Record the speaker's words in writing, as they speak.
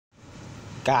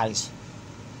Guys,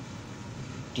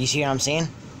 do you see what I'm saying?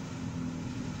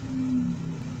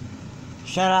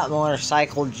 Shut up,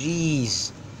 motorcycle.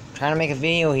 Jeez. I'm trying to make a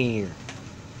video here.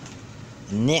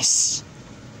 And this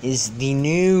is the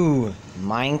new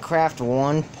Minecraft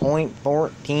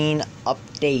 1.14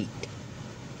 update.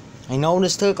 I know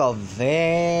this took a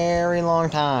very long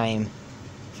time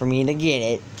for me to get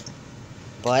it,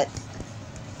 but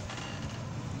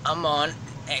I'm on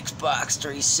Xbox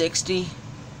 360,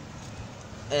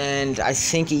 and I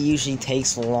think it usually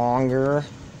takes longer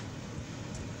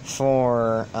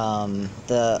for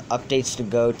the updates to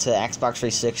go to Xbox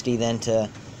 360 than to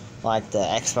like the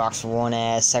Xbox One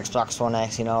S, Xbox One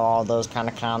X, you know, all those kind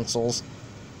of consoles.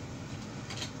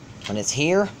 But it's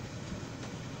here,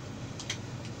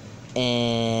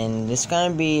 and it's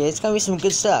gonna be some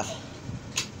good stuff.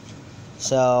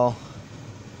 So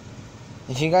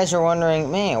if you guys are wondering,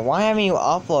 man, why haven't you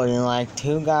uploaded in like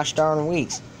 2 gosh darn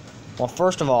weeks? Well,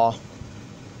 first of all,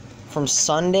 from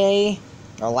Sunday,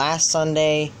 or last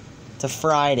Sunday to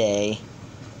Friday,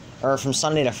 or from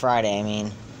Sunday to Friday, I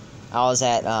mean, I was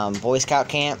at Boy Scout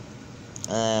camp,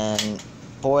 and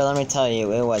boy, let me tell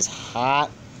you, it was hot,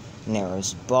 and there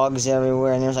was bugs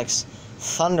everywhere, and there was like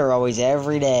thunder always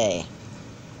every day.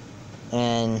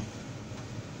 And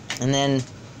then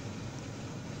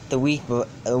the week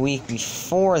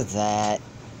before that,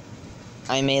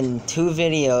 I made 2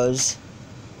 videos.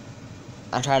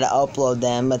 I tried to upload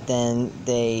them, but then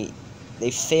they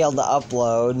failed to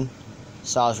upload,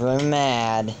 so I was really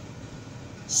mad.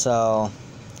 So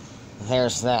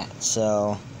there's that.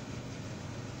 So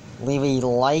leave a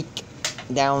like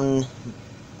down.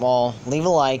 Well, leave a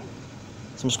like,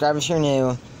 subscribe if you're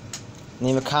new,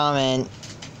 leave a comment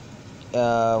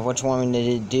what you want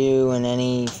me to do in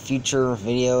any future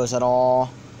videos at all.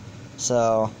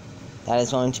 So that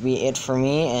is going to be it for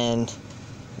me, and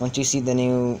once you see the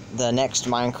next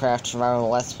Minecraft Survival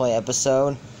Let's Play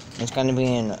episode, it's going to be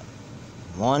in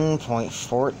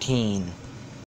 1.14.